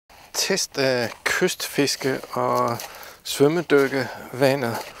test af kystfiske og svømmedykke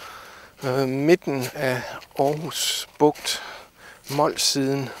vandet. Midten af Århus Bugt,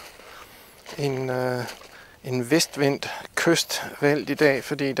 Molsiden. En vestvendt kyst valgt i dag,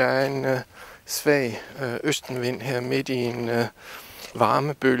 fordi der er en svag østenvind her midt i en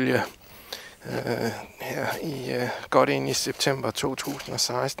varmebølge her godt ind i september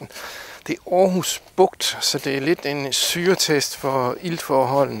 2016. Det er Århus Bugt, så det er lidt en syretest for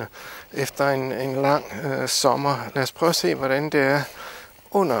iltforholdene efter en lang sommer. Lad os prøve at se, hvordan det er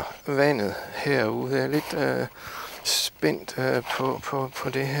under vandet herude. Jeg er lidt spændt på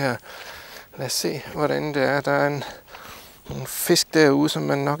det her. Lad os se, hvordan det er. Der er nogle fisk derude, som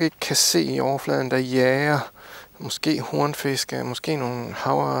man nok ikke kan se i overfladen, der jager. Måske hornfiske, måske nogle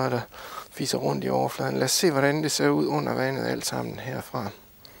havre, der fiser rundt i overfladen. Lad os se, hvordan det ser ud under vandet alt sammen herfra.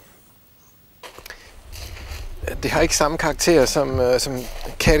 Det har ikke samme karakter som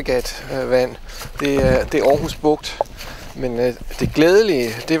Kattegat-vand. Det er Århus Bugt. Men det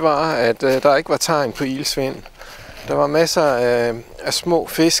glædelige, det var, at der ikke var tegn på iltsvind. Der var masser af små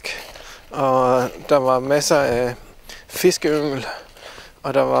fisk, og der var masser af fiskeyngel,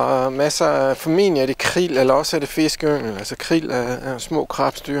 og der var masser af, formentlig er det krill, eller også er det fiskeyngel, altså krill er små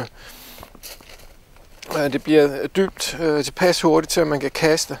krabstyr. Det bliver dybt tilpas hurtigt til, at man kan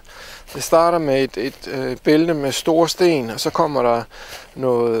kaste. Det starter med et bælte med store sten, og så kommer der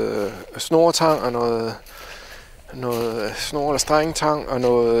noget snortang og noget snor- eller strengtang og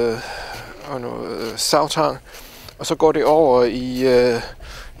noget savtang. Og så går det over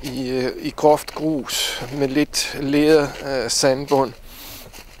i groft grus med lidt leret sandbund.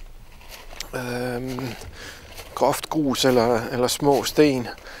 Groft grus eller små sten.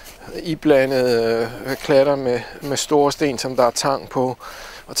 Iblandet klatter med store sten, som der er tang på.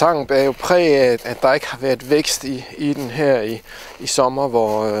 Og tangen er jo præg af, at der ikke har været vækst i den her i sommer,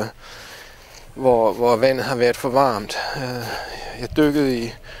 hvor vandet har været for varmt. Jeg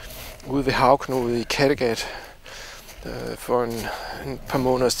dykkede ude ved havknudet i Kattegat for en par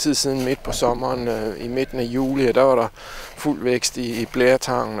måneders tid siden midt på sommeren, i midten af juli, og der var der fuld vækst i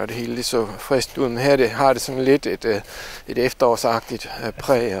blæretangen, og det hele det så frisk ud. Men her har det sådan lidt et efterårsagtigt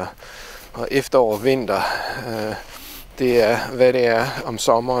præg, og efterår og vinter, det er, hvad det er om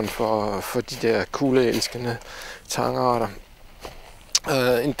sommeren for de der kuldeelskende tangarter.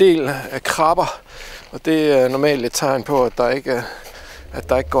 En del af krabber, og det er normalt et tegn på, at der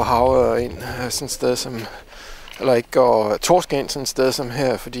ikke går havre ind sådan et sted som, eller ikke går torsk ind sådan et sted som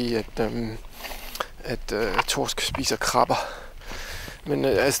her, fordi at torsk spiser krabber. Men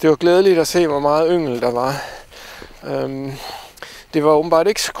altså, det var glædeligt at se, hvor meget yngel der var. Det var åbenbart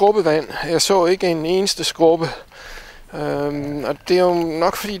ikke skrubbevand. Jeg så ikke en eneste skrubbe. Og det er jo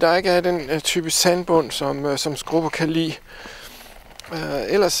nok fordi, der ikke er den type sandbund, som skrubber kan lide.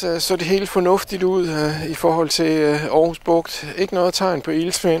 Ellers så det helt fornuftigt ud i forhold til Århus Bugt. Ikke noget tegn på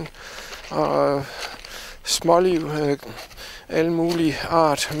iltsvind og småliv, alle mulige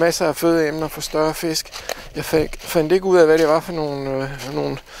art, masser af fødeemner for større fisk. Jeg fandt ikke ud af, hvad det var for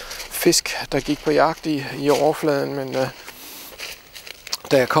nogle fisk, der gik på jagt i overfladen, men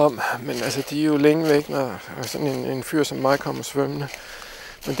da jeg kom. Men altså, de er jo længe væk, når sådan en fyr som mig kommer svømmende.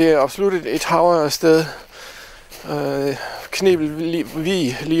 Men det er absolut et havrested. Knebel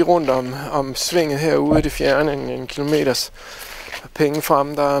Bay lige rundt om svinget herude i det fjerne, en kilometers penge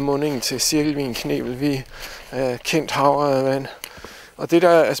frem, der er mundingen til cirkelvien Knebel Bay, kendt havrevand. Og det der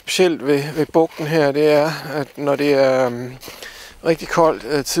er specielt ved bugten her, det er, at når det er rigtig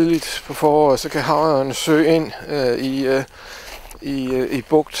koldt tidligt på foråret, så kan havrene søge ind i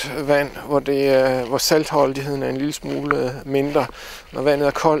bugtvand, hvor saltholdigheden er en lille smule mindre. Når vandet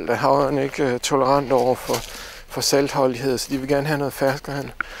er koldt, er havrene ikke tolerant over for saltholdighed, så de vil gerne have noget ferskvand.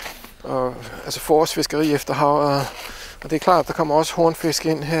 Og altså forårsfiskeri efter havre. Og det er klart, der kommer også hornfisk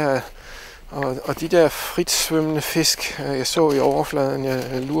ind her. Og de der fritsvømmende fisk, jeg så i overfladen, jeg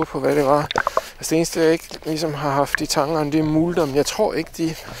lurer på, hvad det var. Altså det eneste, jeg ikke ligesom har haft i tankerne, det er multer, men jeg tror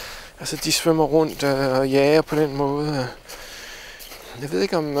ikke, de svømmer rundt og jager på den måde. Jeg ved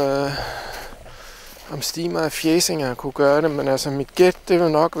ikke, om stimer af fjæsinger kunne gøre det, men altså mit gæt, det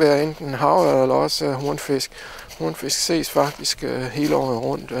vil nok være enten havre eller også hornfisk. Hornfisk ses faktisk hele året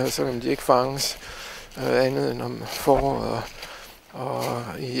rundt, selvom de ikke fanges andet end om foråret og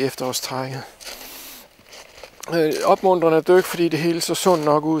i efterårstrækket. Opmuntrende at dykke, fordi det hele så sundt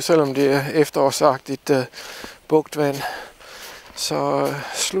nok ud, selvom det er efterårsagtigt bugtvand. Så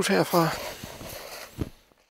slut herfra.